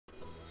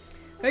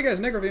Hey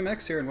guys,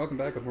 NegroVMX here, and welcome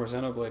back with more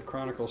Xenoblade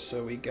Chronicles.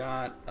 So we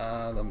got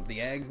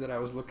the eggs that I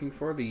was looking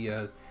for, the,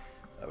 what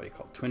do you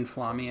call it, twin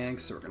flammy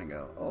eggs. So we're going to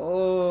go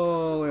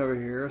all the way over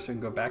here, so we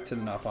can go back to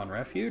the Nopon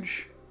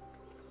Refuge.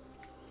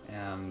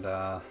 And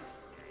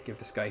give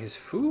this guy his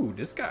food.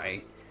 This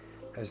guy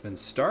has been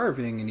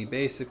starving, and he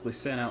basically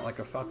sent out like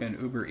a fucking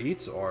Uber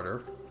Eats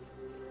order.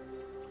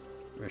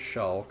 With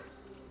Shulk.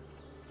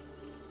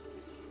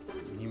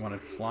 And he wanted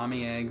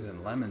flammy eggs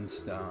and lemon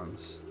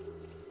stones.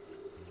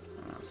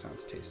 Oh,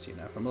 sounds tasty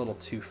enough. I'm a little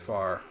too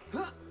far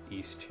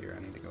east here.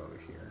 I need to go over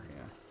here,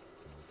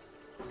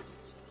 yeah.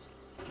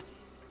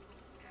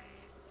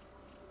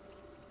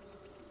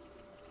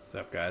 What's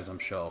up, guys? I'm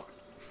Shulk.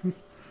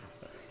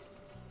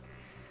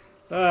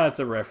 It's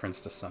a reference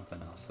to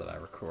something else that I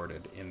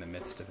recorded in the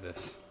midst of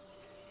this.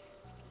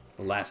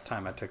 The last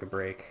time I took a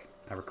break,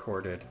 I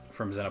recorded,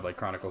 from Xenoblade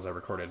Chronicles, I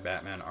recorded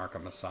Batman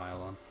Arkham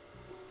Asylum.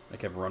 I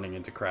kept running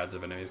into crowds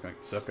of enemies going,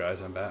 "What's up,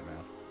 guys? I'm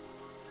Batman."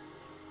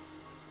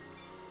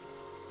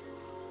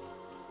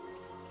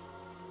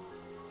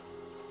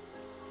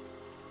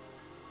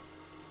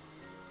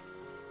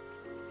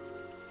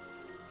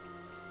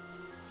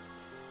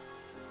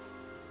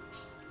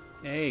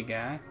 Hey,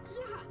 guy.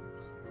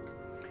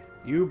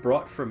 You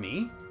brought for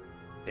me?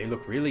 They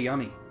look really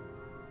yummy.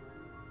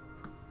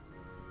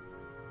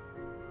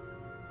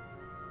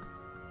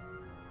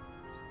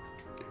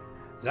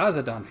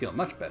 Zazadon feel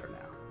much better now.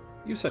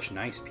 You such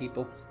nice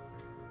people.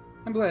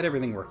 I'm glad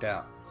everything worked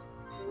out.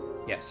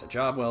 Yes, a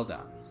job well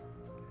done.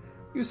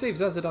 You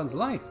saved Zazadon's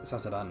life.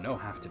 Zazadon no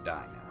have to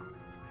die now.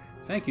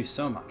 Thank you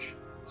so much.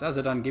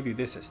 Zazadon give you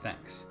this as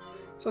thanks.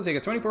 So let's take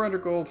a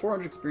 2400 gold,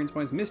 400 experience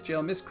points, Miss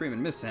Gel, Miss Cream,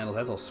 and Miss Sandals.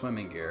 That's all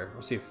swimming gear.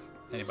 We'll see if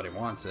anybody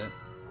wants it.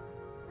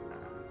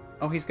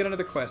 Oh, he's got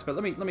another quest, but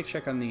let me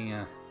check on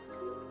the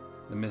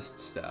mist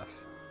stuff.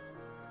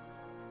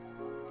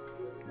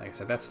 Like I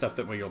said, that's stuff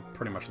that you'll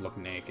pretty much look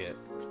naked.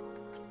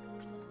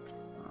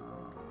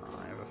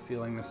 I have a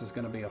feeling this is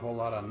going to be a whole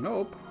lot of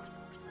nope.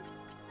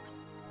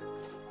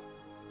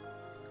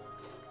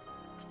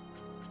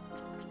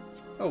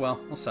 Oh well,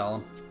 we'll sell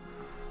them.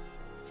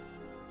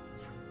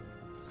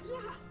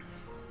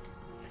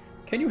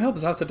 Can you help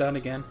Zazadon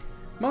again?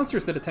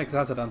 Monsters that attack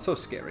Zazadon so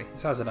scary.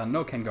 Zazadon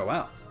no can go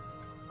out.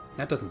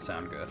 That doesn't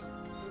sound good.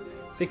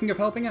 Thinking of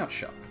helping out,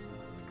 Shulk?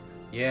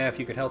 Yeah, if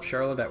you could help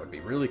Charlotte, that would be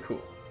really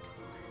cool.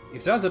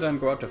 If Zazadon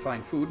go out to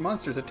find food,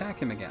 monsters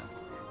attack him again.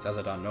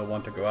 Zazadon no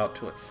want to go out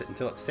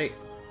until it's safe.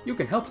 You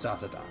can help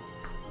Zazadon.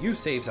 You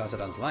save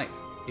Zazadon's life.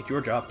 It's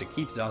your job to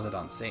keep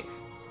Zazadon safe.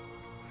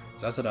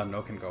 Zazadon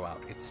no can go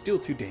out. It's still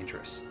too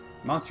dangerous.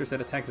 Monsters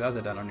that attack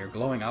Zazadon on your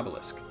glowing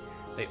obelisk.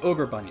 They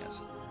ogre bunyas.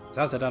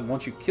 Zazadon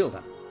wants you kill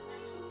them.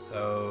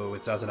 So,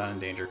 with Zazadon in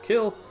danger,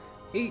 kill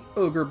 8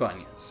 ogre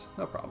bunyas.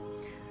 No problem.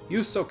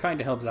 You so kind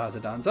to help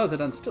Zazadon.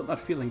 Zazadon's still not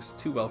feeling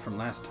too well from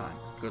last time.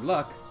 Good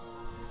luck.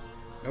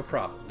 No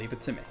problem. Leave it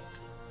to me.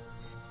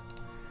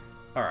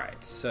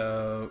 Alright,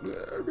 so...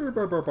 we're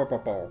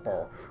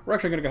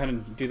actually going to go ahead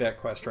and do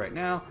that quest right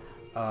now.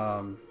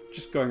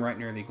 Just going right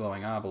near the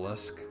glowing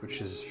obelisk,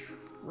 which is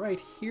right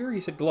here.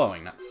 He said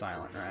glowing, not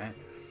silent, right?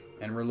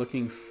 And we're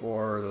looking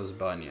for those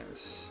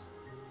bunyas.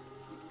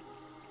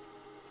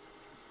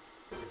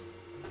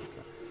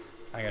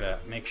 I gotta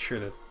make sure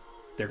that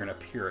they're gonna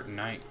appear at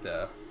night,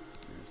 though.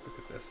 Let's look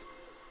at this.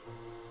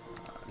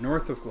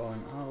 North of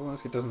glowing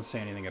obelisk. It doesn't say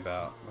anything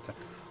about what the...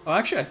 Oh,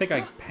 actually, I think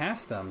I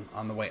passed them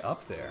on the way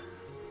up there.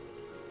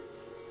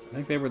 I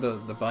think they were the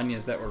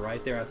bunyas that were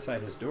right there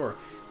outside his door.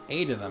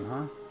 8 of them,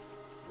 huh?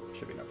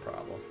 Should be no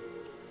problem.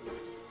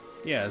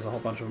 Yeah, there's a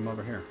whole bunch of them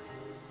over here.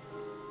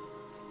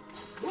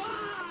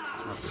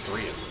 That's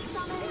 3 at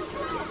least.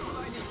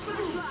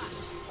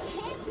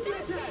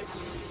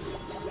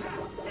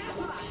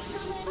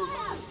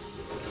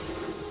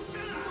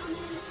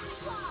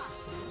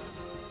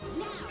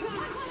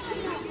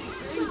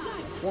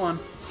 That's 1.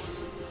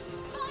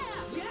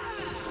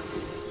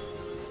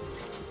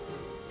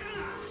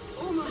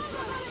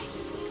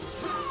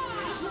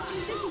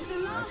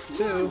 That's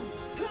 2.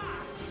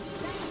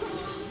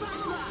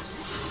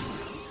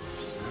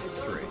 That's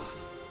 3.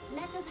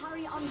 Let us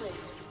hurry onwards.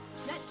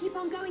 Let's keep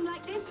on going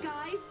like this,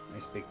 guys.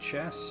 Nice big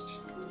chest.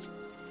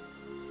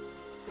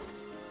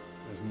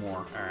 There's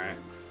more. Alright.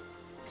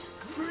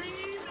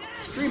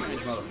 Stream edge,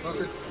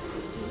 motherfucker.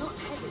 Do not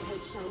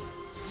hesitate, Shulk.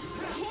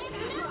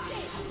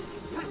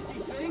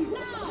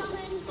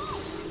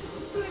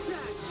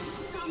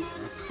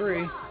 That's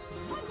 3.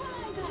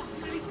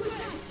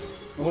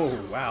 Oh,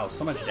 wow.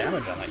 So much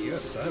damage on that.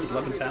 Yes, that was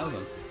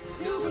 11,000.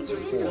 That's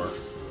 4.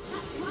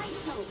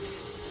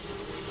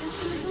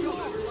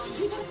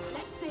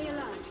 Let's stay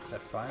alert. Is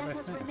that 5, I Let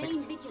us think?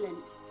 remain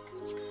vigilant.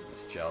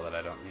 This gel that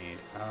I don't need.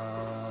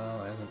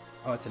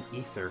 Oh, it's an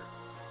ether.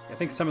 I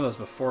think some of those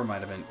before might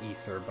have been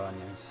ether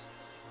bunyas.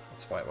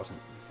 That's why it wasn't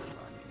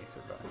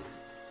ether bunya.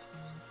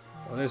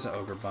 Oh, there's the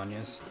ogre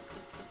bunyas.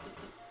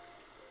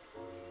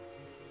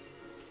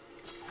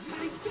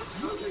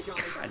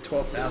 God,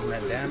 12,000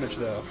 that damage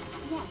though.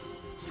 Yes,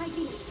 I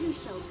think it too,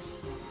 Shulk.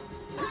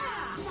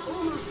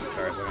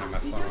 Sorry, I was looking at my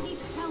phone. You don't need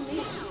to tell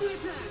me.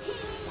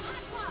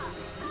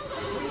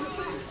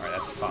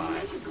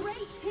 5. A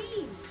great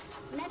team.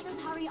 Let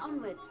us hurry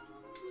onwards.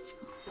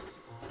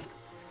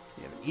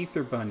 Yeah, the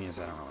Ether Bunyas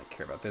I don't really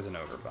care about. There's an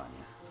Ogre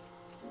Bunya.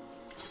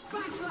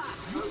 Okay,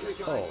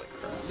 guys. Holy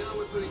crap. Now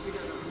we're putting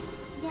together.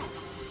 Yes,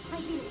 I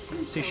feel it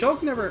too. See,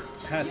 Shulk never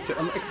has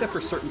to, except for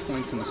certain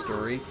points in the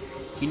story,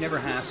 he never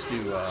has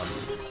to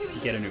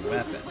get a new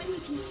weapon. When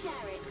you can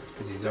share it.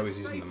 Because he's always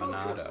using the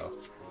Monado.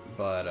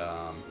 But,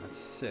 that's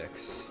 6.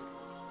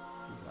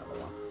 There's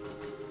another one.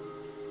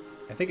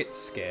 I think it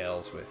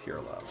scales with your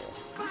level,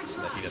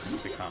 so that he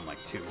doesn't become,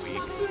 like, too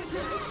weak.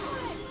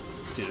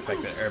 Due to the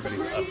fact that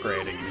everybody's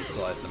upgrading and he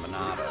still has the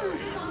Monado, you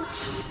know.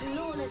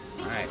 Flawless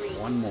victory. Alright,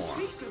 one more.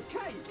 Piece of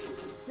cake.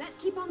 Let's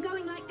keep on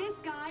going like this,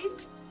 guys. Give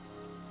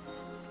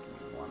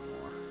me one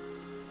more.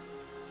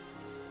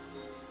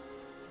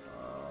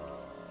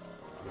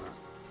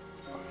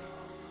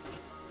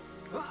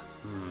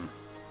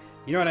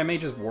 You know what, I may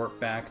just warp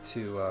back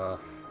to,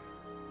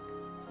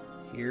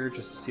 here,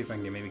 just to see if I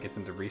can maybe get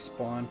them to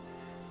respawn.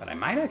 But I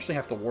might actually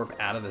have to warp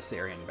out of this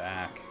area and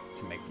back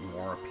to make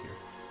more appear.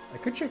 I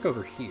could check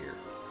over here.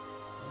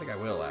 I think I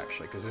will,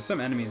 actually, because there's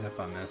some enemies up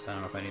on this. I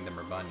don't know if I need them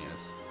or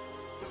Bunyas.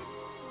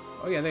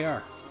 Oh, yeah, they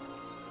are.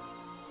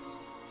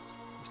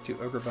 There's 2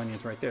 Ogre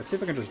Bunyas right there. Let's see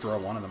if I can just draw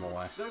one of them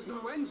away. There's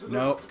no end to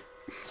Nope.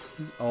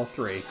 All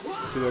 3.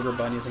 2 Ogre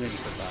Bunyas and an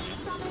Ether Bunya.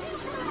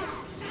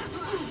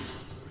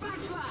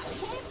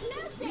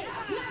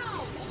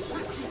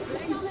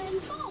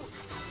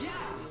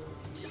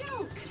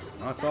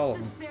 Oh, that's all of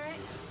them.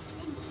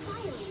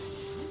 Inspiring.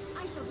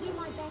 I shall do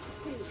my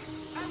best too.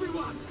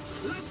 Everyone,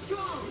 let's go.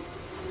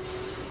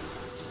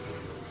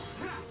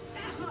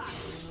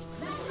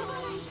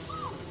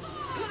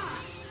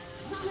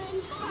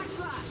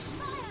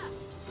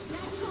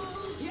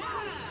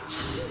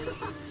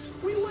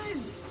 We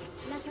win.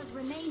 Let us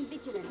remain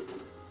vigilant.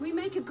 We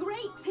make a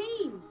great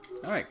team.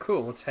 Alright,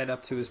 cool. Let's head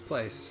up to his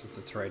place, since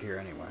it's right here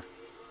anyway.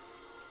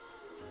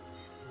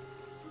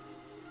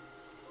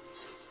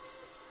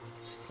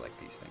 Collect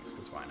these things,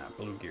 because why not?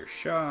 Blue Gear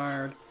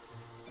Shard,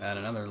 and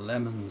another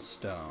Lemon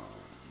Stone.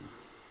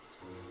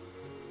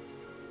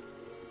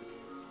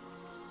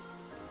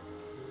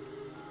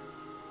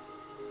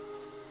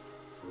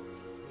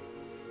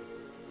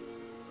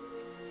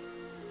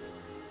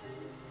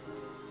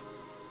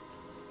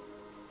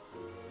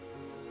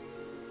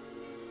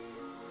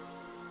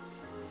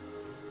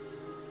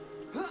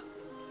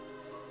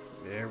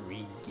 There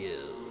we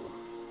go.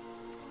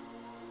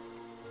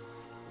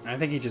 I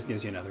think he just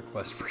gives you another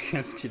quest where he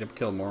asks you to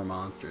kill more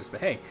monsters. But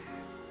hey,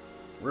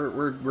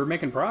 we're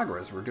making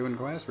progress. We're doing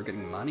quests. We're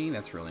getting money.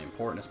 That's really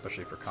important,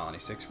 especially for Colony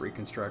 6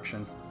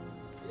 reconstruction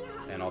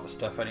and all the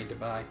stuff I need to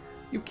buy.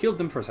 You killed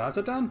them for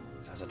Zazadon?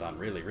 Zazadon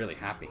really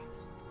happy.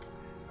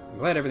 I'm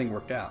glad everything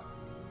worked out.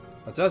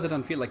 But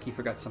Zazadon feel like he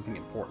forgot something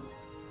important.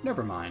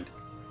 Never mind.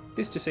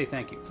 This to say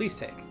thank you. Please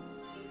take.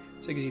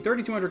 So it gives you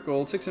 3,200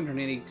 gold,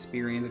 680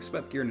 experience,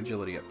 expect gear and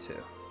agility up too.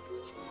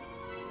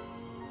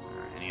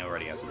 Alright, and he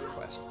already has a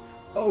quest.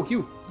 Oh,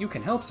 you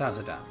can help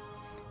Zazadon.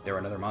 There are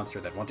another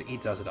monster that want to eat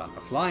Zazadon,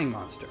 a flying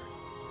monster.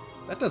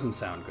 That doesn't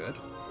sound good.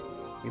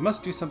 We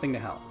must do something to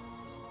help.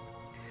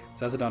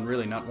 Zazadon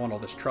really not want all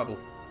this trouble.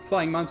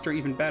 Flying monster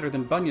even badder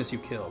than Bunyas you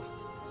killed.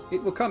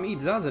 It will come eat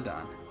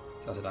Zazadon.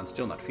 Zazadon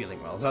still not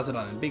feeling well.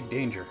 Zazadon in big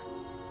danger.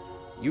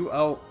 You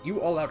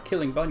all out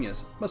killing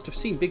Bunyas must have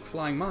seen big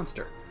flying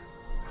monster.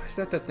 Is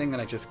that thing that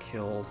I just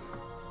killed?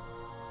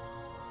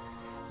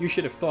 You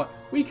should have thought,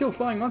 we kill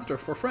flying monster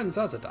for friend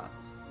Zazadon.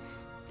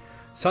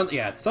 It's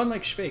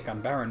Sunlake Shvake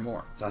on Barren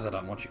Moor.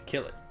 Zazadon wants you to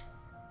kill it.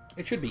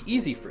 It should be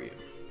easy for you.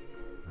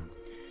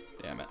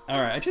 Damn it.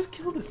 Alright, I just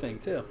killed the thing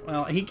too.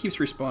 Well, he keeps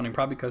respawning,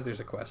 probably because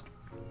there's a quest.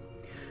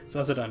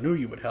 Zazadon knew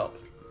you would help.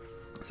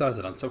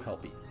 Zazadon so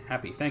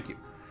happy, thank you.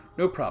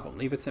 No problem,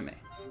 leave it to me.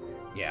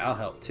 Yeah, I'll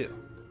help too.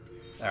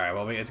 Alright,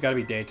 well, it's gotta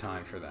be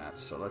daytime for that,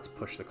 so let's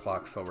push the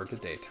clock forward to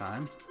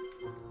daytime.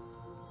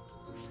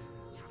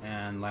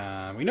 And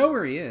we know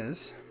where he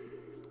is.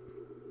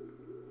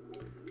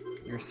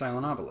 Here's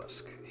Silent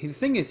Obelisk. The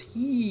thing is,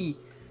 he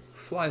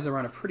flies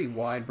around a pretty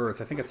wide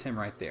berth. I think it's him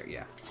right there,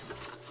 yeah.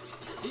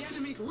 The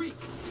enemy's weak,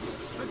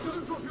 but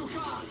don't drop your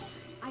guard.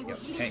 I will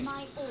give it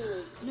my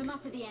all, no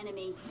matter the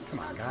enemy. Come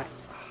on, guy.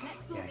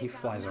 Oh, yeah, he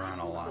flies around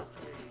a lot.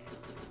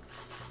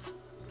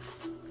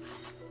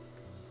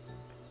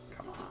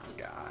 Come on,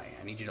 guy.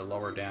 I need you to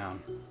lower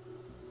down.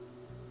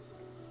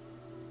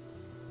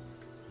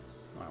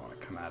 I want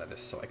to come out of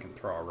this so I can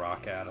throw a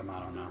rock at him. I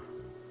don't know.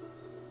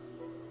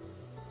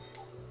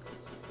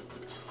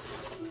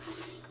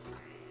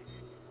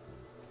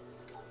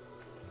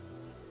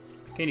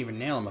 I can't even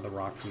nail him with a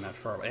rock from that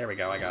far away. There we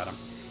go, I got him.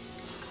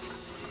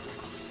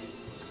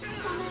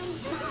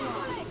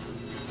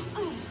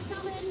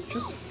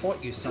 Just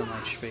fought you,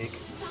 Sunlight Shvake.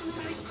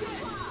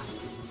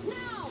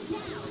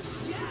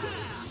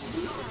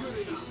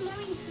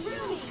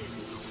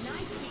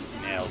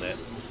 Nailed it.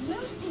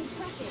 Most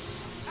impressive.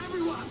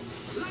 Everyone,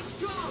 let's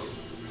go.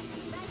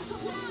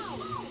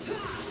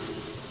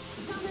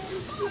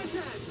 Split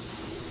edge.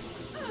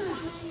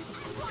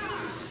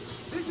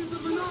 This is the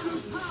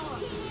Monado's power.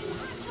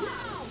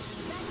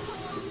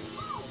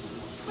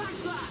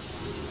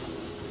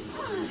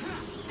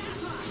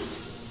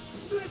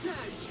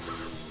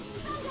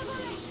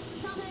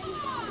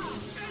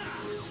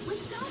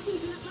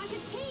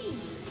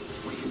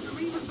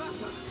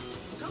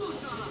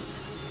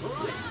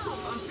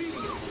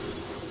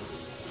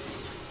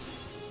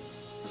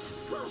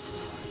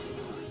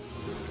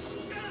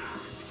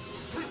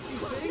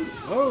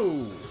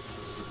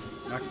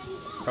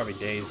 he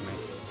dazed me.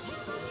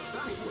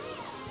 Thanks.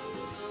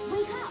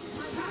 Wake up!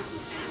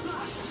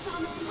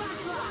 Summon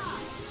Aqua!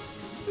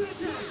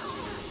 Splitter!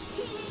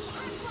 Healing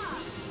Aqua!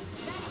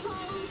 Let's go!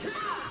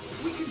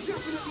 We can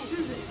definitely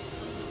do this!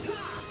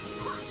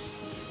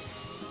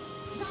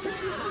 Summon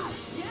Aqua!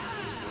 Yeah!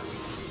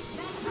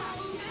 Let's go!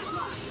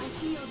 I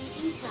feel the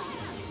ether.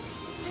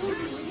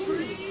 Building within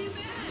me.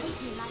 Takes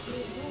me like we're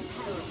in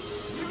peril.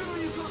 Give it all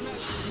you've got, Max.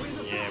 We're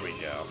the There we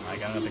go. I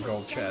got another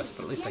gold chest,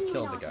 but at least I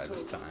killed the guy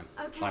this time.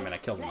 Okay, Well, I mean, I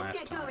killed him let's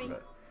last get time, going. but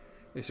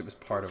at least it was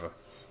part of a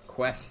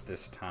quest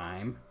this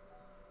time.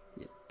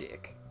 You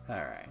dick.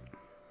 Alright.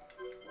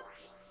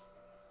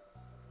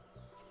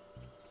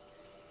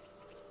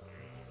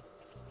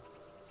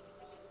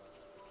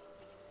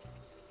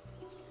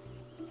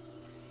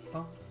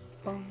 Bum,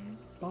 bum,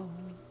 bum,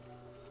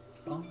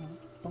 bum,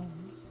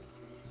 bum.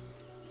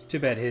 It's too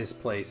bad his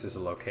place is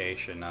a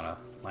location, not a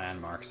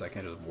landmark, so I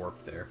can just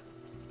warp there.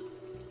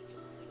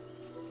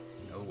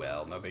 Oh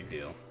well, no big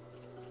deal.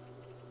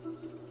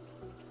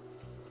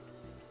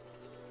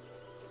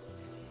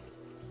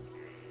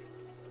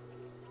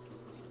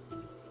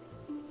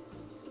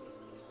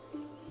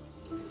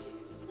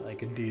 I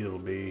can deal,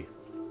 B.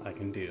 I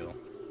can deal.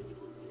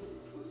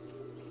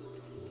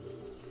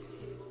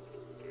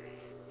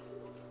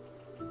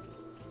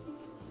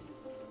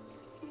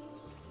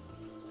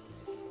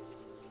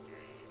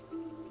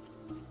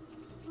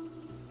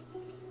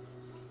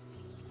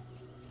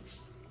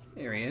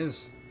 There he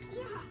is.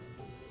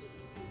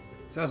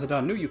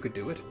 Zazadon knew you could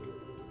do it.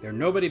 There's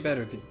nobody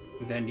better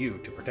than you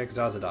to protect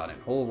Zazadon in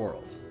whole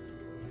world.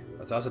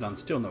 But Zazadon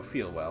still no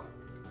feel well.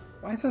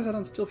 Why does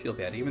Zazadon still feel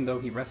bad even though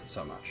he rests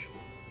so much?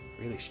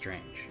 Really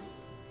strange.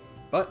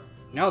 But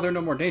now they're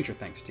no more danger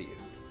thanks to you.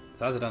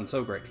 Zazadon's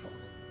so grateful.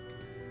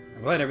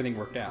 I'm glad everything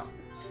worked out.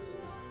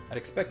 I'd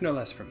expect no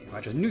less from you.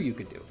 I just knew you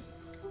could do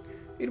it.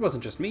 It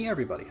wasn't just me,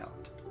 everybody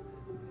helped.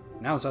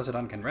 Now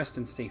Zazadon can rest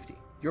in safety.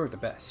 You're the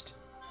best.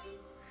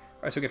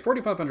 Alright, so get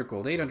 4,500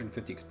 gold,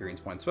 850 experience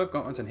points, sweat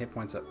gauntlets, and hit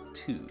points up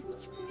 2.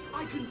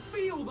 I can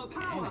feel the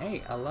power! And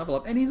hey, a level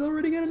up, and he's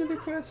already got another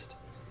quest.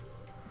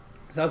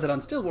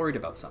 Zazadon's still worried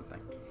about something.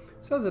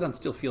 Zazadon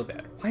still feel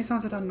bad. Why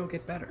Zazadon no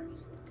get better?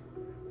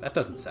 That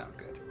doesn't sound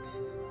good.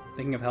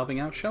 Thinking of helping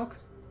out, Shulk?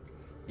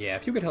 Yeah,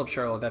 if you could help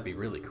Charlotte, that'd be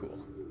really cool.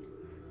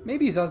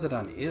 Maybe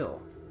Zazadon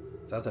ill.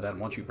 Zazadon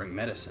wants you bring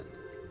medicine.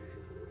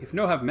 If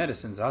no have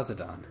medicine,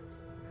 Zazadon,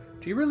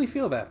 do you really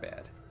feel that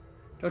bad?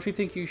 Don't you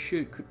think you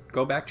should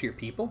go back to your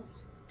people?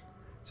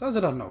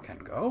 Zazadon no can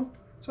go.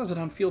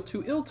 Zazadon feel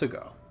too ill to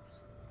go.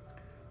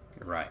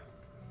 You're right.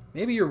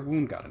 Maybe your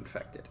wound got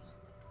infected.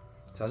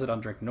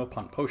 Zazadon drink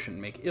Nopon potion,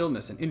 make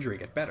illness and injury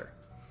get better.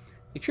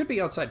 It should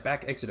be outside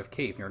back exit of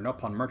cave near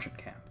Nopon merchant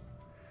camp.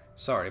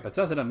 Sorry, but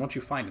Zazadon wants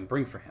you find and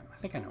bring for him. I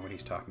think I know what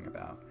he's talking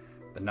about.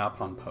 The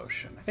Nopon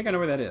potion. I think I know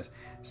where that is.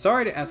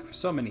 Sorry to ask for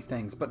so many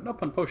things, but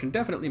Nopon potion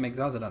definitely makes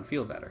Zazadon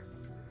feel better.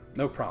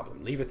 No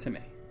problem. Leave it to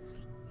me.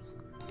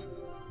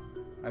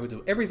 I will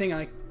do everything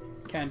I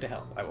can to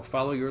help. I will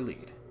follow your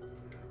lead.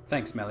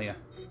 Thanks, Melia.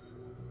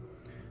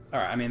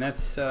 Alright, I mean,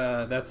 that's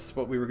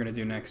what we were going to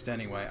do next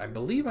anyway. I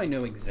believe I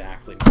know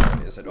exactly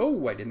what it is.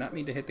 Oh, I did not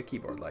mean to hit the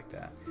keyboard like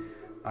that.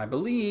 I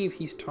believe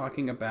he's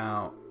talking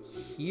about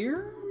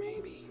here,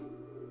 maybe?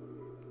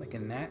 Like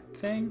in that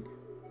thing?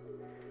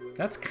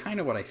 That's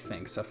kind of what I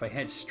think. So if I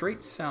head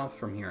straight south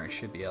from here, I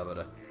should be able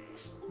to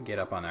get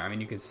up on there. I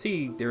mean, you can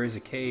see there is a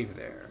cave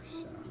there,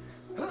 so...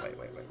 Oh,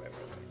 wait.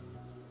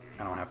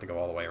 I don't have to go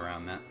all the way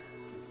around that.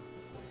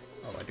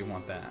 Oh, I do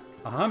want that.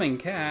 A humming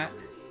cat.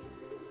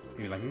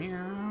 You'd be like,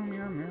 meow,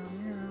 meow, meow,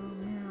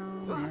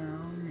 meow,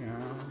 meow,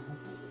 meow.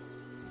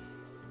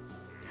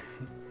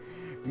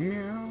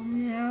 Meow,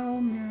 meow,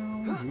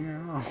 meow,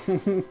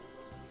 meow.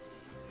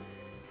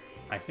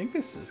 I think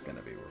this is going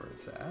to be where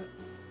it's at.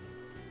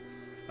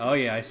 Oh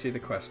yeah, I see the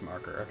quest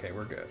marker. Okay,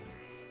 we're good.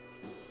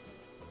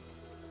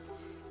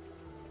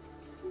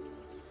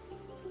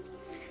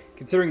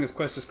 Considering this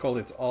quest is called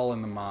It's All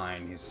in the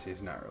Mind,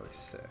 he's not really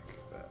sick,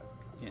 but,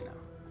 you know,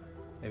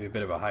 maybe a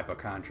bit of a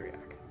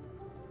hypochondriac.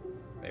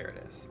 There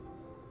it is.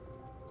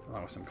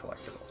 Along with some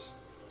collectibles.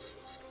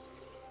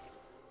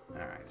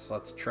 Alright, so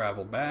let's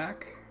travel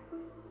back.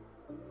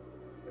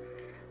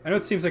 I know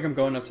it seems like I'm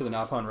going up to the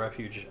Nopon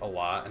Refuge a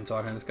lot and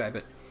talking to this guy,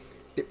 but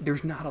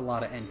there's not a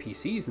lot of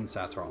NPCs in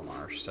Satral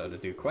Marsh, so to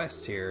do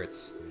quests here,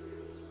 it's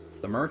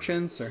the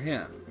merchants or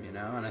him, you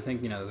know? And I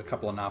think, you know, there's a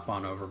couple of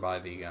Nopon over by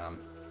the, I'm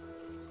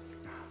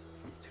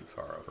too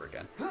far over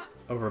again.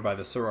 Over by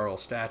the Sororal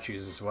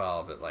statues as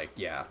well, but, like,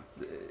 yeah,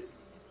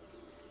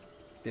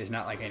 there's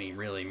not, like, any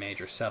really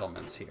major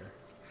settlements here.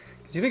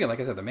 Because you think, like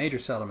I said, the major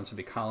settlements would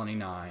be Colony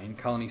 9,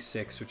 Colony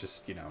 6, which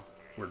is, you know,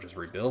 we're just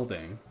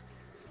rebuilding,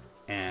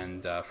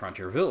 and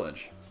Frontier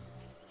Village.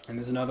 And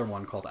there's another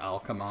one called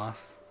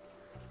Alchemoth.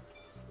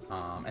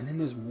 And then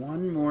there's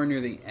one more near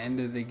the end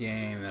of the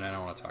game that I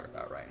don't want to talk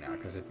about right now,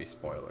 because it'd be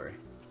spoilery.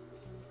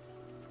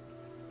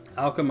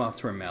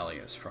 Alchemoth's where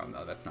Melia's from,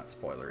 though. That's not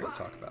spoilery to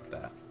talk about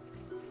that.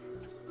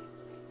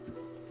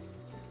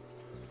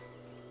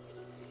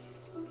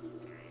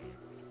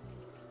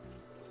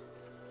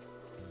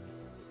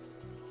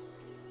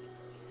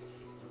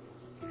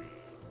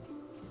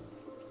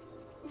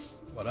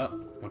 What up?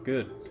 What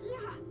good?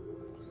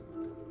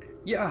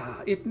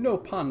 Yeah, it no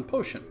pun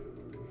potion.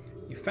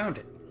 You found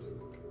it.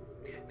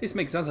 This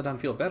makes Zazadon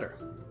feel better.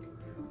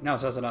 Now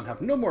Zazadon have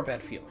no more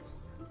bad feeling.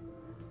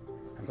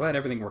 I'm glad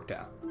everything worked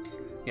out.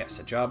 Yes,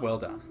 a job well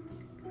done.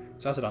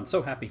 Zazadon's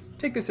so happy.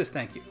 Take this as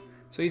thank you.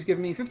 So he's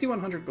given me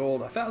 5,100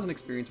 gold, 1,000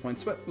 experience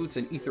points, sweat boots,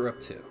 and ether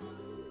up 2.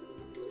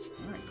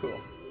 Alright,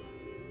 cool.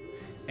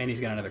 And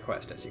he's got another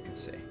quest, as you can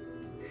see.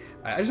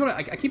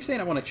 I keep saying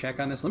I want to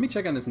check on this. Let me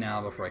check on this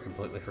now before I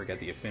completely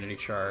forget the affinity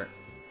chart.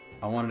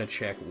 I wanted to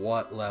check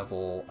what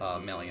level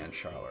Melly and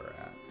Charlotte are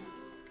at.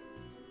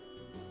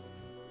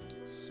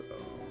 So,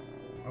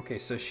 okay,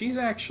 so she's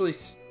actually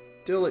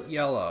still at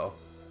yellow.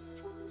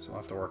 So we'll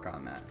have to work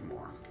on that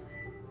more.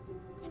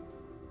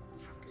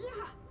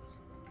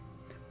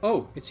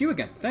 Oh, it's you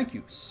again. Thank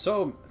you.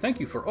 Thank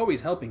you for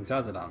always helping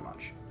Zazadon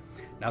much.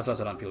 Now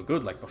Zazadon feel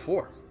good like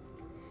before.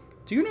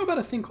 Do you know about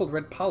a thing called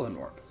red pollen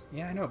orb?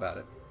 Yeah, I know about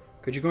it.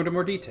 Could you go into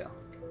more detail?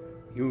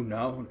 You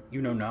know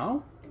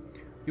now?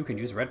 You can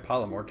use red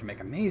pollen orb to make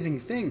amazing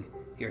thing.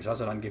 Here,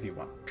 Zazadon give you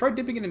one. Try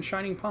dipping it in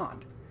shining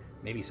pond.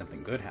 Maybe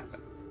something good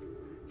happen.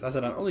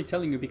 Zazadon only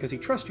telling you because he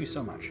trusts you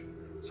so much.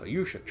 So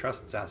you should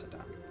trust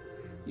Zazadon.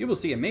 You will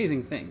see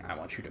amazing thing I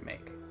want you to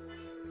make.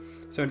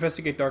 So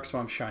investigate Dark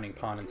Swamp, Shining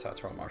Pond, and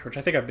Satral Marsh, which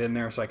I think I've been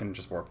there, so I can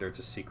just warp there. It's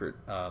a secret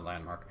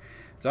landmark.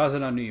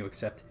 Zazadon knew you,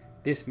 except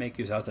this make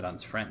you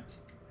Zazadon's friends.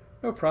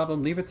 No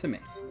problem, leave it to me.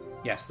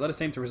 Yes, let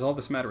us aim to resolve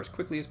this matter as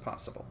quickly as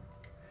possible.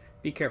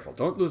 Be careful,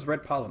 don't lose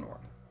red pollen orb.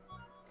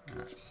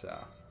 Alright, so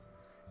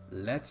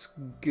let's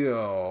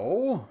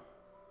go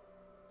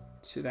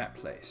to that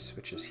place,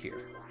 which is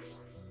here.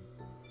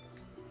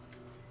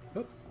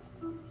 Oh.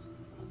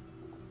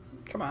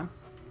 Come on.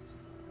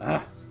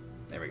 Ah,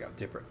 there we go,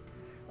 dip it.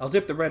 I'll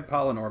dip the red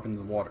pollen orb into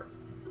the water.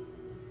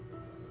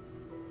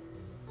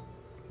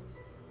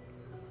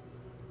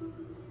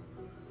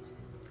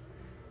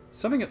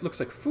 Something that looks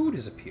like food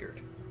has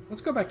appeared.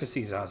 Let's go back to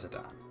see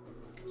Zazadon.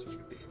 So it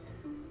would be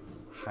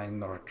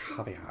Heinor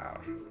Caviar.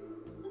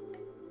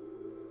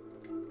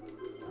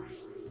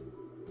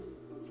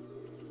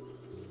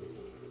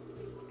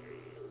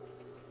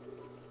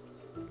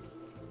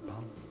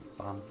 Bum,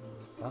 bum,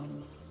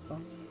 bum,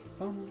 bum,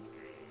 bum.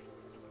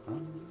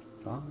 Bum,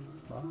 bum,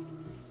 bum,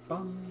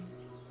 bum.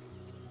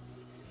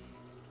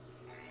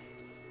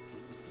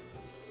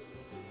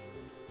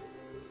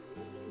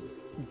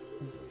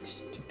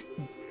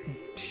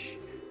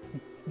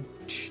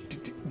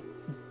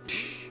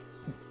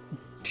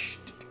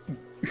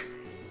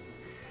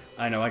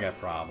 I know I got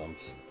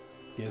problems.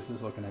 Giz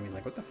is looking at me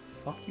like, what the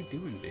fuck you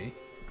doing, B?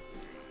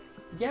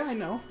 Yeah, I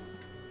know.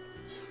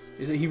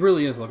 He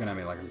really is looking at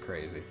me like I'm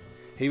crazy.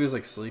 He was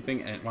like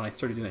sleeping, and when I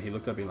started doing that, he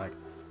looked up and be like,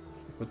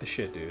 what the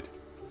shit, dude?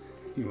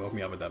 You woke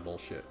me up with that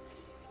bullshit.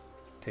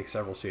 Take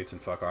several seats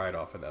and fuck right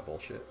off with that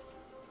bullshit.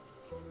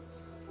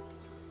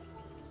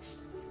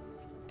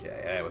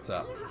 Okay, hey, what's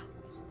up?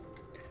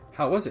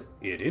 How was it?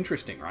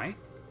 Interesting, right?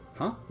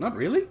 Huh? Not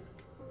really?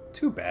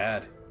 Too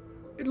bad.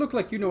 It looked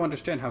like you don't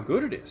understand how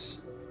good it is.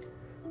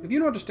 If you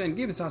don't understand,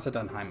 give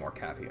Zazadon High more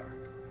caviar.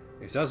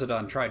 If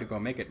Zazadon tried to go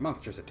make it,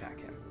 monsters attack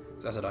him.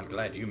 Zazadon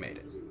glad you made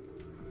it.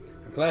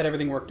 I'm glad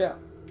everything worked out.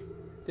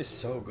 This is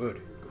so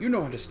good. You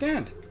don't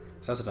understand.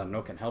 Zazadon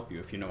no can help you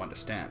if you don't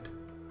understand.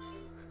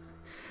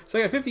 So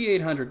I got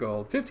 5,800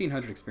 gold,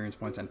 1,500 experience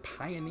points, and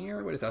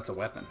Pioneer? What is that? It's a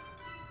weapon.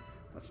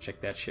 Let's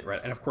check that shit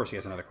right. And of course he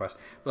has another quest.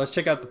 But let's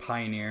check out the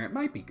Pioneer. It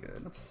might be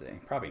good. Let's see.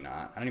 Probably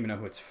not. I don't even know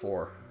who it's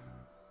for.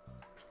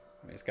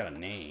 I mean, it's got a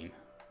name.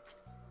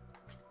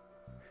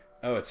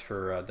 Oh, it's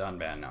for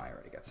Dunban. No, I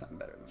already got something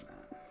better than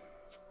that.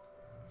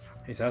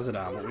 Hey,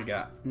 Zazadon, what we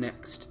got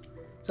next?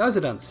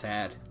 Zazadon's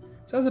sad.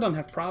 Zazadon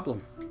have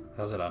problem.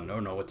 Zazadon no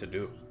know what to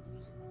do.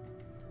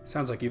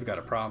 Sounds like you've got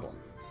a problem.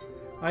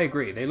 I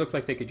agree. They look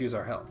like they could use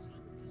our help.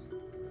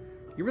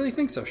 You really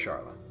think so,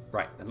 Charla?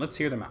 Right, then let's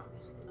hear them out.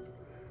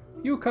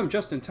 You come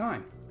just in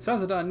time.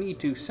 Zazadon need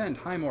to send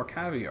high more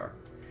caviar,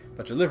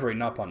 but delivery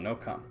Napon no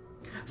come.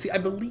 See, I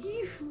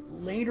believe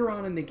later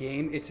on in the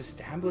game it's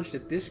established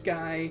that this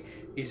guy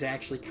is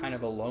actually kind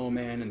of a low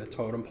man in the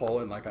totem pole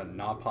in like a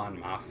Napon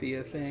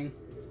Mafia thing.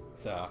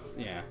 So,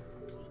 yeah.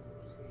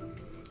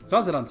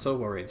 Zazadon's so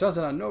worried.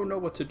 Zazadon no know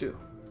what to do.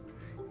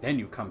 Then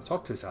you come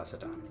talk to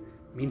Zazadon.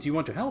 Means you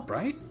want to help,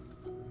 right?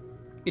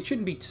 It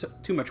shouldn't be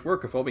too much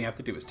work if all we have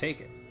to do is take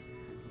it.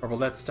 Or will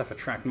that stuff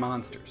attract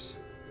monsters?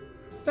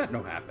 That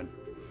no happen.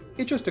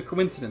 It's just a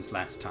coincidence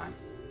last time.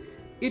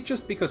 It's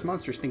just because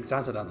monsters think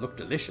Zazadon look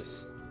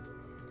delicious.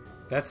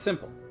 That's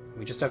simple.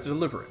 We just have to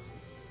deliver it.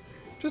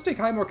 Just take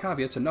high more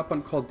caviar to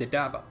Napon called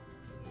Dedaba.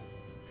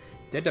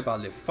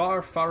 Dedaba live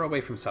far, far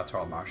away from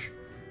Satral Marsh.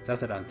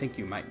 Zazadon think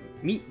you might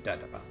meet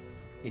Dedaba.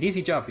 An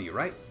easy job for you,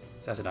 right?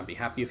 Zazadon be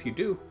happy if you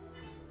do.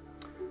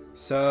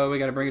 So we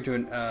gotta bring it to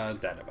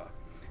Dedaba.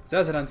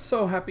 Zazadon's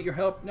so happy your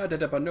help. Now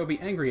Dedaba no be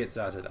angry at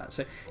Zazadon.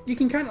 So you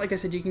can kind of, like I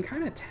said, you can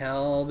kind of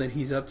tell that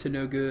he's up to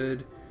no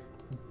good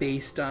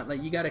based on,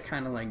 like, you gotta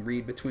kind of like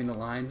read between the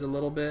lines a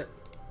little bit.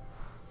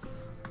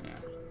 Yeah.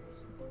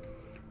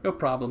 No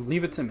problem.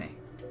 Leave it to me.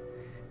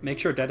 Make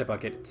sure Dedaba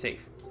get it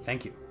safe.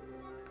 Thank you.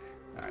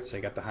 Alright, so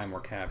you got the Highmore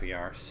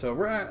Caviar. So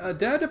we're at,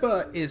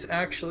 Dadaba is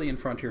actually in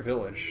Frontier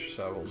Village,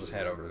 so we'll just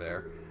head over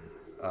there.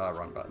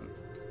 Run button.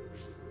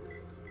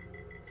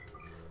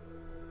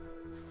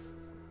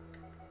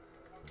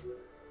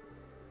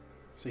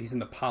 So he's in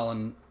the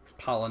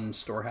pollen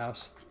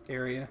storehouse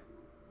area,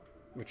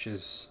 which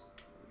is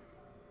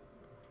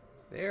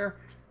there.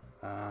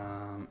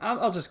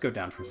 I'll just go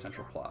down from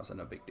Central Plaza,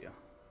 no big deal.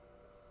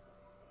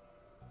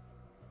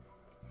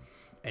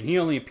 And he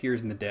only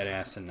appears in the dead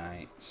ass of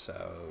night,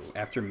 so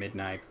after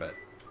midnight, but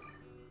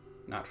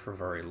not for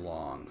very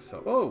long.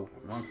 So, oh,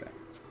 wrong thing.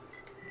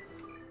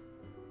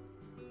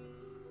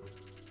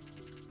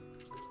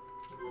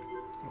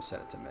 We'll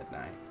set it to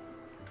midnight.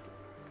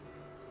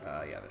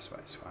 Yeah, this way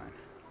is fine.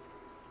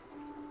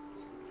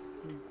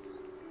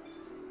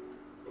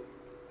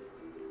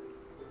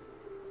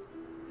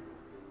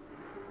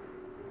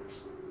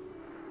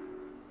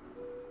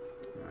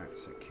 Alright,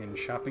 so Kin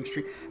Shopping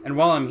Street. And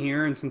while I'm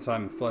here, and since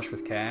I'm flush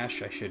with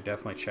cash, I should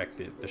definitely check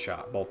the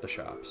shop, both the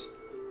shops.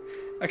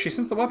 Actually,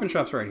 since the weapon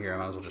shop's right here, I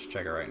might as well just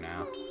check it right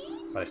now.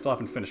 But I still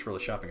haven't finished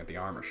really shopping at the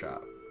armor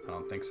shop. I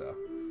don't think so.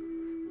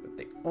 But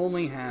they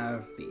only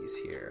have these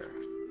here.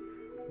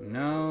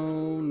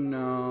 No,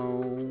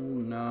 no,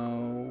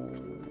 no.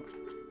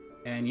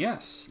 And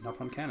yes,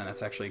 Napalm Cannon.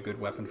 That's actually a good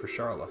weapon for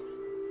Charla.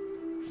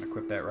 I'm gonna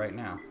equip that right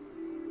now.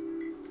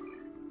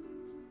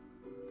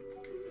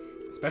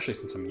 Especially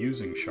since I'm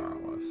using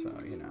Charla, so,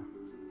 you know.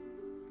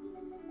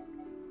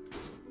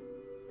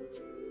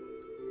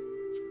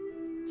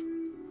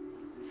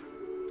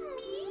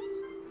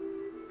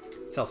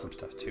 Sell some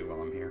stuff too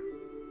while I'm here.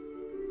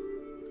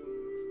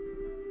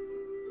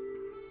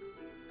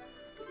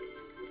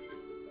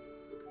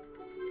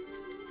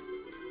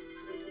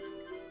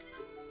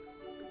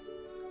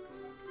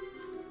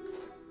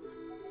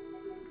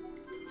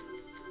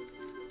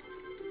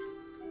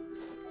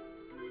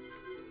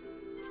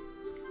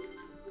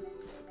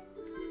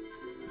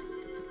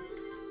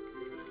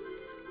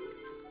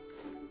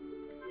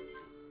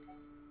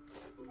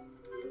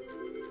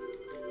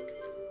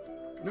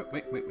 No,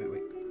 wait.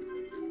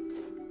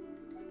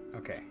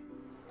 Okay.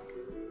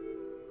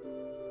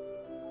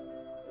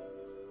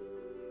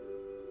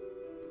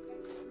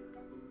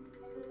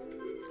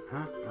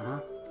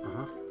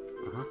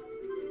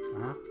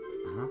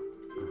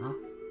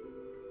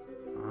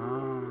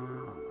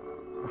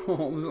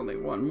 Oh, there's only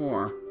one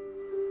more.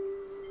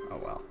 Oh,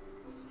 well.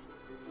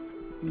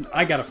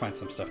 I gotta find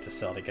some stuff to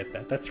sell to get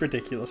that. That's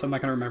ridiculous. I'm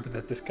not gonna remember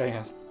that this guy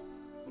has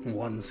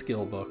one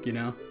skill book, you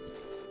know?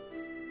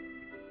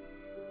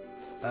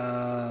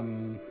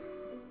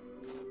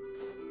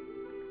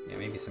 Yeah,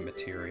 maybe some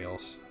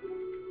materials.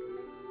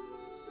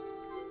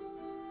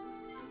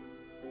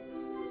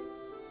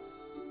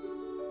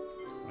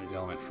 These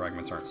element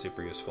fragments aren't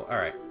super useful.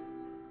 Alright.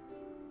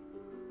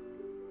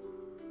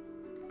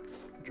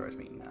 It drives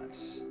me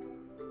nuts.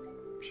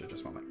 Should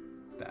just want like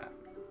that.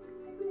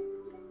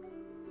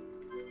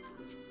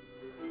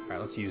 Alright,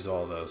 let's use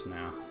all those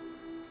now.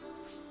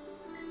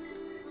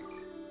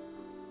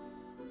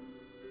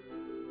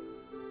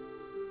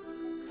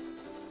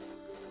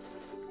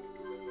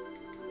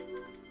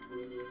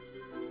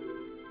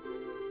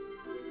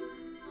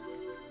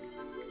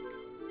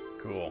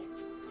 Cool.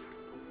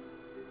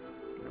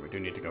 We do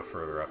need to go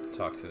further up to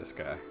talk to this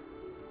guy.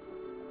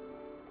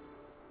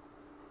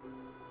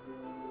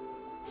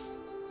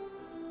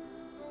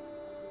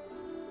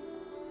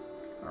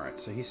 Alright,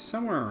 so he's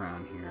somewhere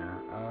around here.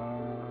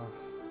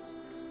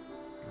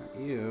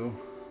 Not you.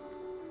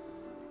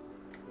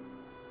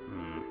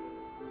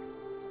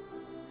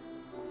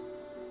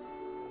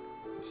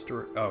 The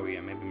store... Oh,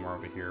 yeah, maybe more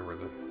over here where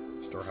the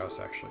storehouse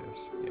actually is.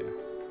 Yeah.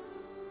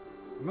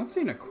 I'm not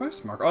seeing a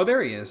quest marker. Oh,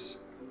 there he is.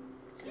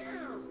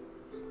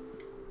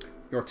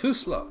 You're too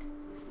slow.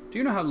 Do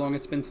you know how long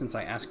it's been since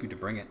I asked you to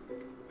bring it?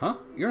 Huh?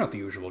 You're not the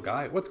usual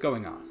guy. What's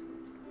going on?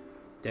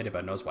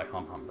 Dediba knows why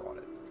Hum Hum brought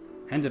it.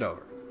 Hand it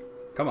over.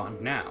 Come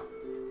on, now.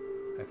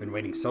 I've been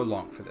waiting so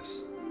long for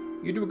this.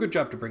 You do a good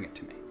job to bring it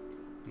to me.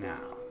 Now.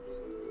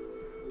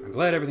 I'm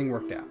glad everything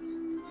worked out.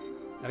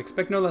 I'd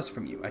expect no less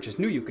from you. I just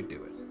knew you could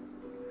do it.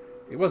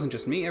 It wasn't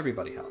just me.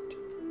 Everybody helped.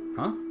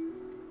 Huh?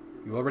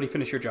 You already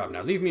finished your job.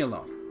 Now leave me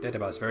alone.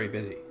 Dediba's very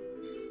busy.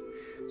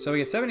 So we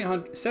get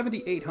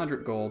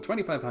 7,800 gold,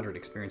 2,500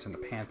 experience in the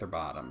Panther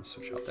Bottoms,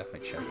 which I'll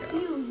definitely check out.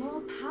 Feel more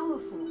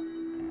powerful.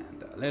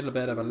 And a little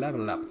bit of a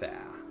level up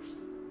there.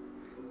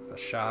 For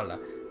Charla.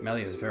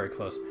 Melia is very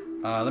close.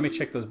 Let me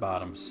check those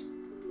bottoms.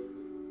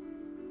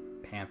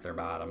 Panther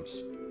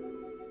Bottoms.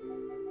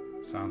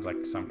 Sounds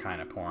like some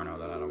kind of porno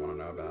that I don't want to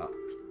know about.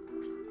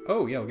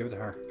 Oh, yeah, we'll give it to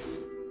her.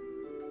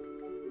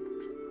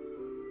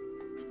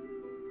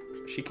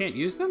 She can't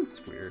use them?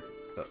 It's weird.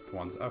 The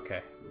ones...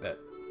 Okay, that...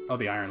 Oh,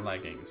 the iron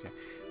leggings.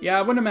 Yeah,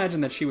 I wouldn't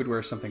imagine that she would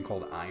wear something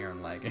called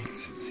iron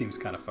leggings. It seems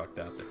kind of fucked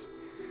up there,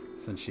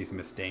 since she's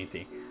Miss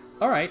Dainty.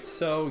 Alright,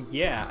 so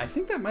yeah, I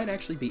think that might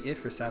actually be it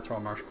for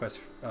Satral Marsh Quest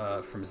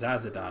from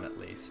Zazadon, at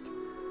least.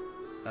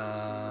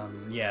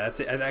 Yeah, that's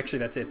it. Actually,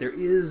 that's it. There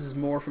is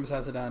more from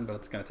Zazadon, but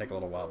it's going to take a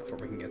little while before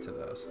we can get to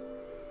those.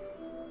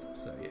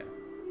 So, yeah.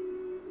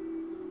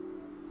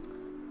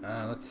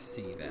 Let's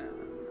see then.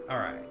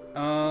 Alright.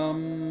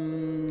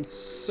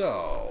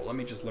 So, let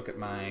me just look at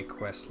my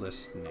quest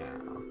list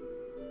now.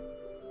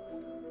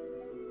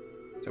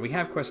 So we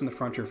have quests in the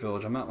Frontier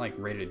Village. I'm not, like,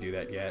 ready to do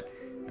that yet.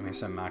 I mean,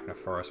 some Machina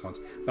Forest ones.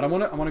 But I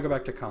want to go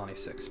back to Colony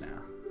 6 now.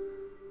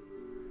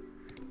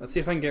 Let's see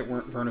if I can get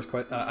Werner's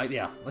quest.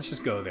 Yeah, let's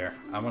just go there.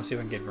 I want to see if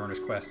I can get Werner's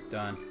quest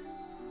done.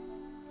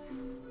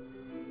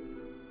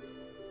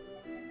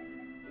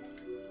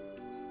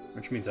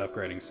 Which means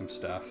upgrading some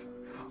stuff.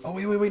 Oh,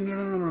 wait.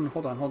 No.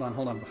 Hold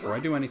on. Before I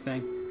do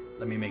anything,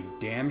 let me make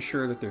damn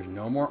sure that there's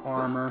no more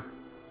armor.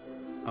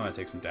 I'm going to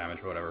take some damage,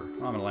 but whatever.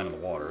 Well, I'm going to land in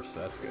the water, so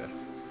that's good.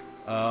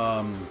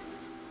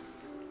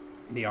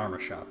 The armor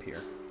shop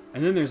here.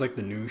 And then there's, like,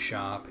 the new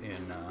shop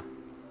in,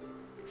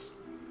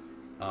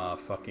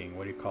 fucking,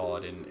 what do you call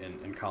it,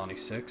 in Colony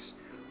 6.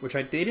 Which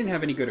they didn't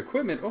have any good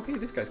equipment. Okay,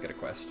 this guy's got a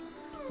quest.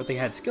 But they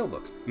had skill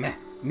books. Meh,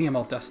 me am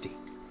all dusty.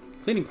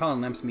 Cleaning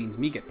pollen lamps means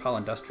me get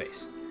pollen dust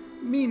face.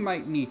 Me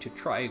might need to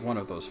try one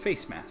of those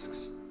face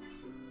masks.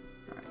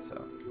 Alright,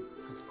 so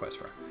that's a quest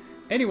for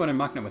anyone in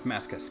Machina with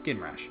mask has skin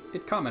rash.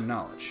 It's common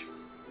knowledge.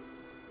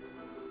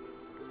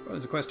 Oh,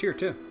 there's a quest here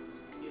too.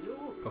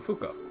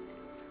 Kofuko.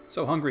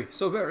 So hungry,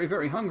 so very,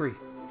 very hungry.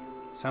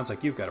 Sounds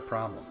like you've got a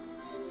problem.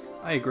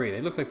 I agree,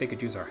 they look like they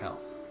could use our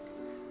help.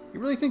 You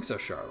really think so,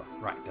 Charla?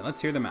 Right, then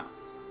let's hear them out.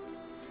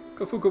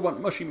 Kofuko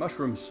want mushy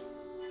mushrooms.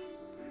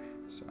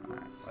 So,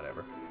 alright,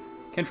 whatever.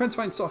 Can friends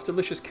find soft,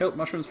 delicious kelp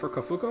mushrooms for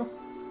Kofuko?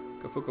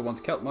 Kofuko wants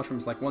kelp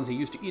mushrooms like ones he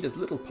used to eat as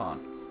Little Pond.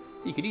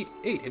 He could eat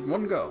 8 in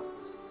one go.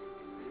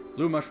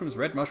 Blue mushrooms,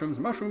 red mushrooms,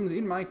 mushrooms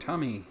in my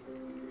tummy.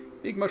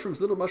 Big mushrooms,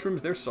 little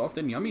mushrooms, they're soft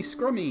and yummy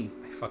scrummy.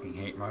 I fucking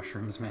hate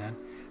mushrooms, man.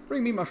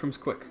 Bring me mushrooms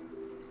quick.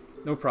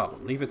 No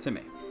problem, leave it to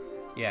me.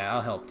 Yeah,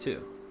 I'll help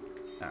too.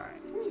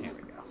 Alright, here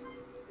we go.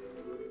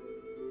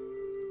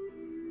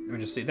 Let me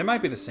just see. They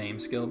might be the same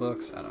skill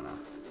books. I don't know.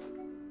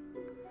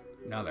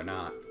 No, they're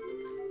not.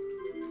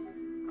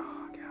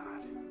 Oh,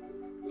 God.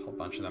 A whole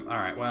bunch of them.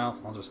 Alright, well,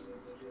 I'll just...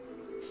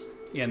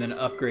 Yeah, and then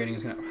upgrading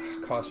is going to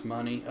cost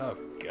money. Oh,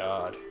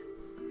 God.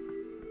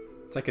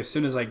 It's like as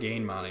soon as I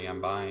gain money,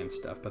 I'm buying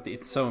stuff. But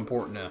it's so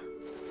important to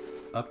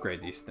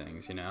upgrade these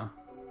things, you know?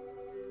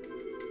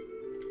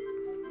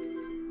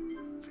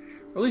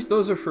 Or at least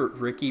those are for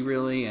Ricky,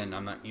 really, and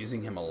I'm not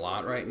using him a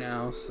lot right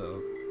now,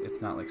 so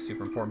it's not, like,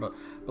 super important.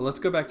 But let's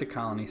go back to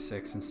Colony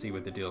 6 and see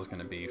what the deal is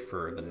going to be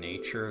for the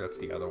Nature. That's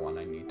the other one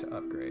I need to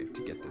upgrade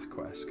to get this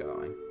quest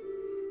going.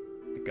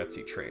 The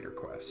Gutsy Trader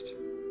quest.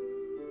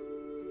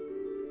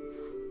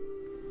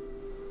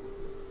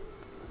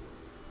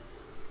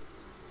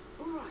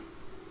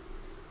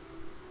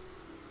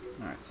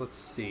 Alright, so let's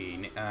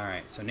see.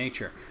 Alright, so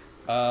Nature.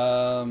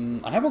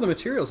 I have all the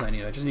materials I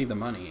need. I just need the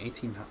money.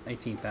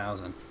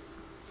 18,000.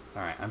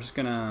 Alright, I'm just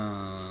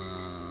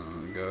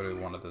gonna go to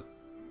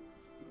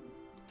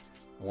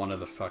one of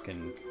the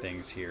fucking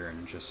things here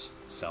and just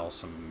sell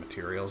some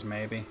materials,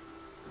 maybe.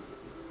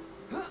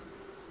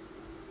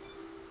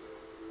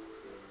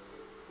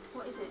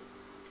 What is it?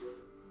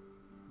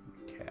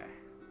 Okay.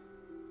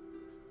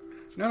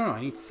 No, I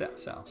need sell.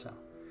 Some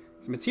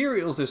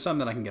materials, there's some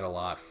that I can get a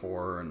lot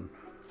for, and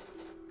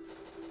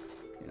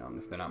you know,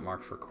 if they're not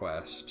marked for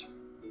quest.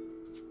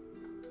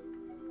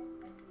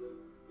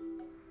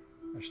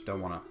 I just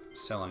don't want to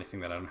sell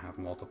anything that I don't have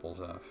multiples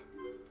of.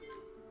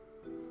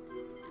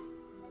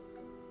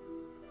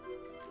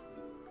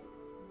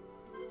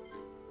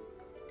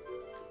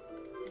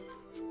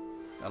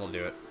 That'll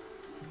do it.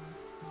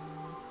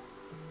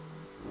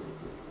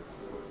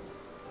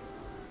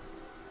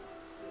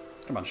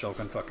 Come on,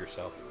 Shulkin, fuck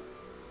yourself.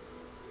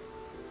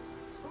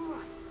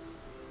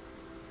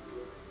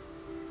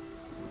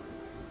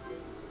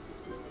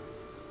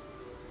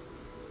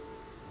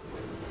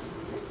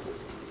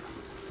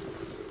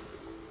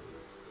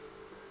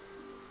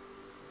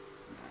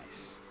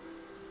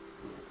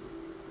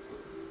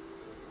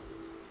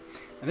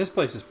 And this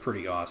place is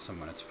pretty awesome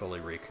when it's fully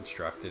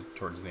reconstructed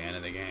towards the end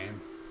of the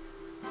game.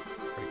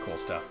 Pretty cool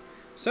stuff.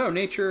 So,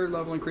 Nature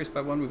level increased by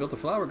 1. We built a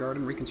flower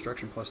garden.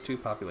 Reconstruction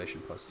 +2.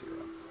 Population +0.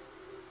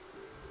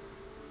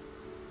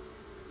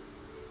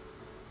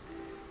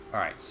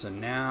 Alright, so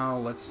now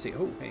let's see.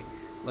 Oh, hey.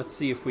 Let's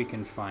see if we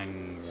can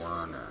find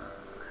Werner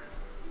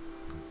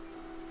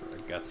for a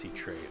Gutsy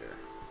Trader.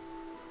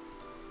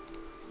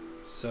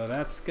 So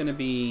that's going to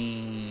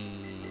be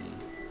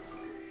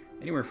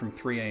anywhere from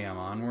 3 a.m.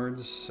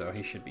 onwards, so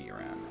he should be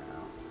around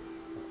now.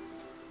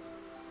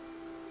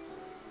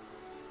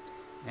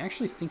 I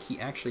actually think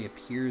he actually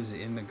appears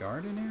in the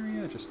garden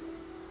area. Just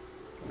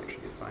can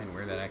actually find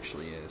where that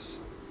actually is.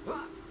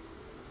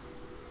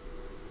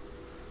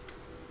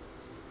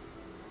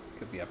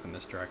 Could be up in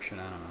this direction,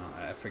 I don't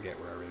know. I forget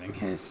where everything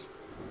is.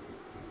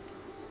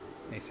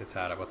 Hey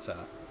Satata, what's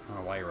up? I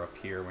don't know why you're up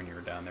here when you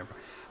were down there.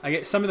 I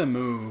get some of them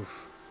move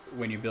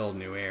when you build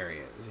new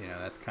areas, you know,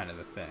 that's kind of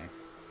the thing.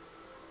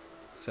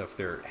 So if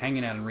they're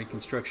hanging out in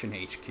Reconstruction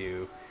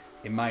HQ,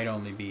 it might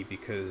only be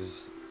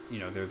because, you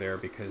know, they're there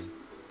because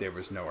there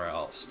was nowhere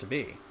else to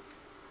be.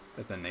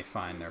 But then they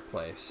find their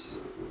place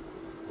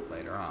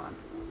later on.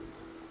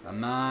 I'm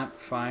not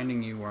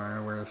finding you,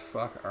 Werner. Where the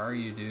fuck are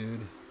you,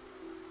 dude?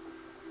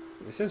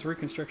 It says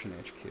Reconstruction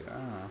HQ.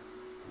 Ah.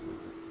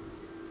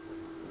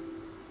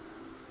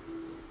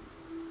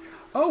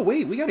 Oh,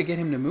 wait, we gotta get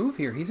him to move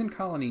here. He's in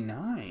Colony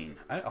 9.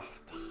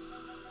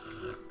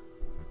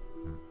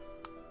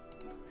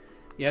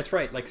 Yeah, that's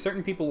right. Like,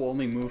 certain people will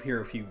only move here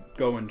if you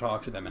go and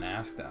talk to them and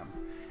ask them.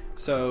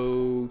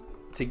 So,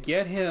 to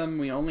get him,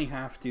 we only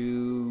have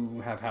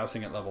to have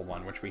housing at level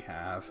 1, which we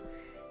have.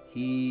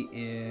 He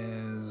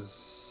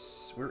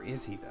is... Where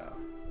is he, though?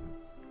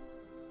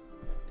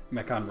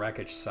 Mechon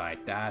Wreckage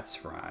Site.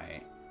 That's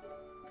right.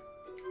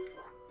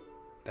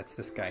 That's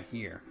this guy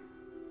here.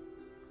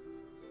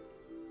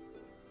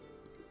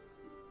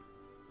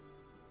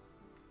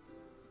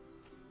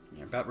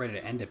 Yeah, about ready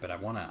to end it, but I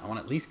wanna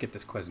at least get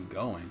this quest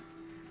going.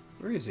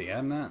 Where is he?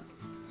 I'm not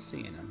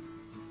seeing him.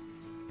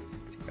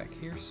 Is he back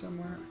here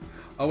somewhere?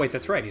 Oh wait,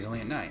 that's right. He's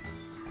only at night.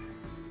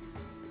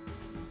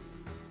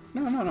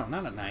 No,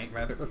 not at night.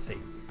 Rather, let's see.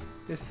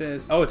 This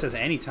says, oh, it says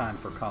anytime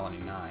for Colony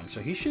 9, so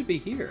he should be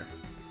here.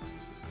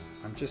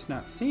 I'm just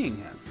not seeing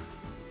him.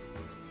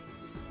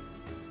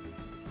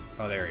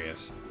 Oh, there he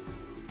is.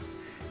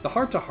 The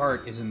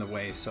heart-to-heart is in the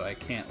way, so I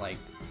can't, like,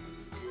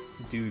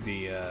 do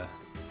the,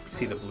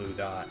 see the blue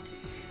dot.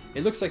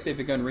 It looks like they've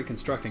begun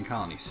reconstructing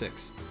Colony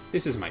 6.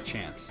 This is my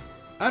chance.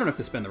 I don't have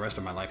to spend the rest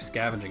of my life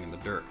scavenging in the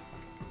dirt.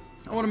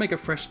 I want to make a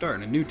fresh start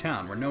in a new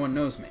town where no one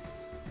knows me.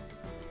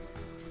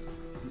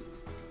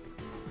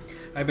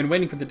 I've been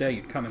waiting for the day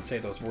you'd come and say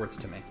those words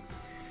to me.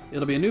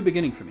 It'll be a new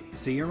beginning for me.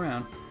 See you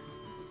around.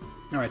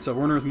 Alright, so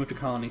Werner has moved to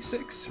Colony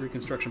 6,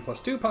 Reconstruction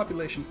 +2,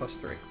 Population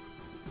 +3.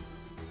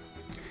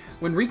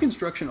 When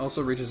Reconstruction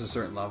also reaches a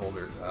certain level,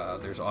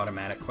 there's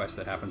automatic quest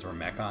that happens where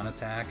Mechon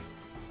attack.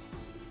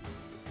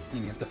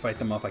 And you have to fight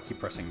them off. I keep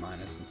pressing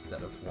minus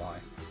instead of Y.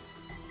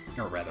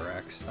 Or rather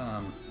X.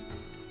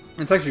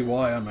 It's actually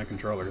Y on my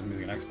controller because I'm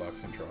using an Xbox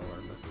controller,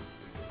 but...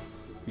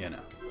 You know.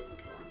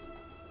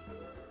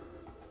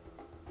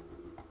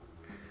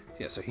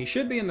 Yeah, so he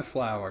should be in the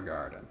flower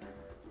garden.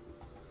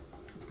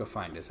 Let's go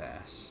find his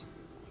ass.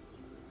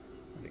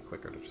 It'd be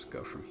quicker to just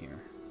go from here.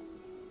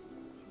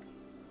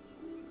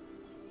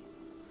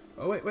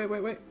 Oh,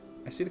 wait.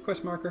 I see the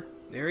quest marker.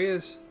 There he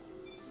is.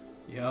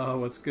 Yo,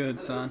 what's good,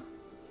 son?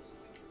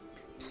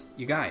 Psst,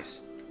 you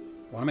guys.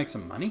 Want to make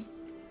some money?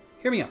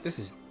 Hear me out. This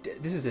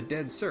is a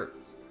dead cert.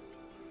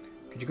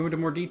 Could you go into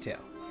more detail?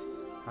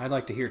 I'd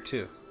like to hear,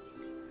 too.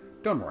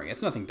 Don't worry,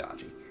 it's nothing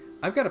dodgy.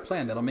 I've got a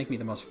plan that'll make me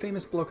the most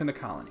famous bloke in the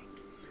colony.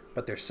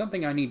 But there's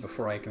something I need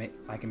before I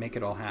can make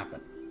it all happen.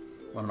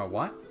 Want to know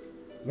what?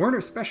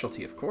 Werner's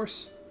specialty, of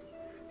course.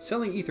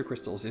 Selling ether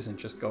crystals isn't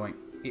just going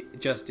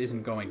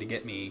to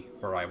get me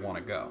where I want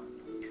to go.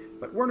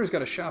 But Werner's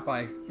got a sharp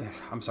eye.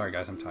 I'm sorry,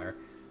 guys, I'm tired.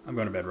 I'm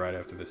going to bed right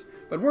after this.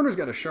 But Werner's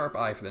got a sharp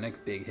eye for the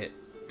next big hit.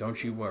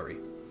 Don't you worry.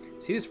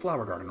 See this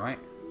flower garden, right?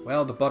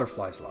 Well, the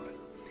butterflies love it.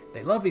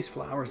 They love these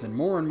flowers, and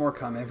more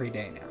come every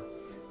day now.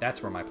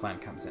 That's where my plan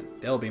comes in.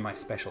 They'll be my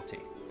specialty.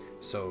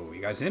 So,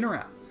 you guys in or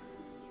out?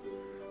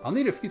 I'll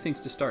need a few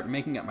things to start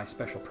making up my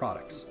special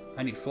products.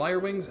 I need flyer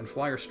wings and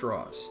flyer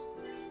straws.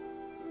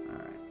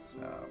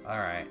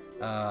 Alright.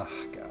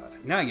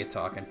 God. Now you're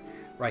talking.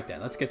 Right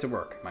then, let's get to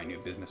work, my new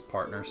business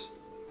partners.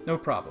 No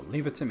problem.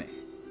 Leave it to me.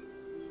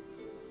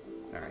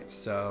 Alright,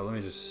 so let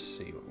me just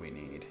see what we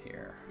need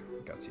here.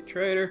 Gutsy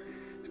Trader.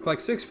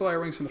 Collect 6 flyer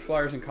wings from the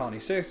flyers in Colony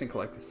 6 and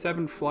collect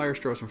 7 flyer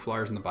straws from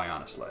flyers in the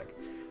Bionis leg.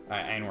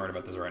 I ain't worried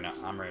about this right now.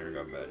 I'm ready to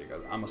go to bed. You guys,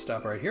 I'm gonna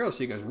stop right here. I'll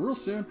see you guys real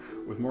soon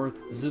with more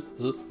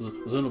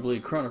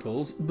Xenoblade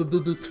Chronicles.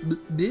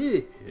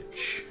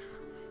 Bitch.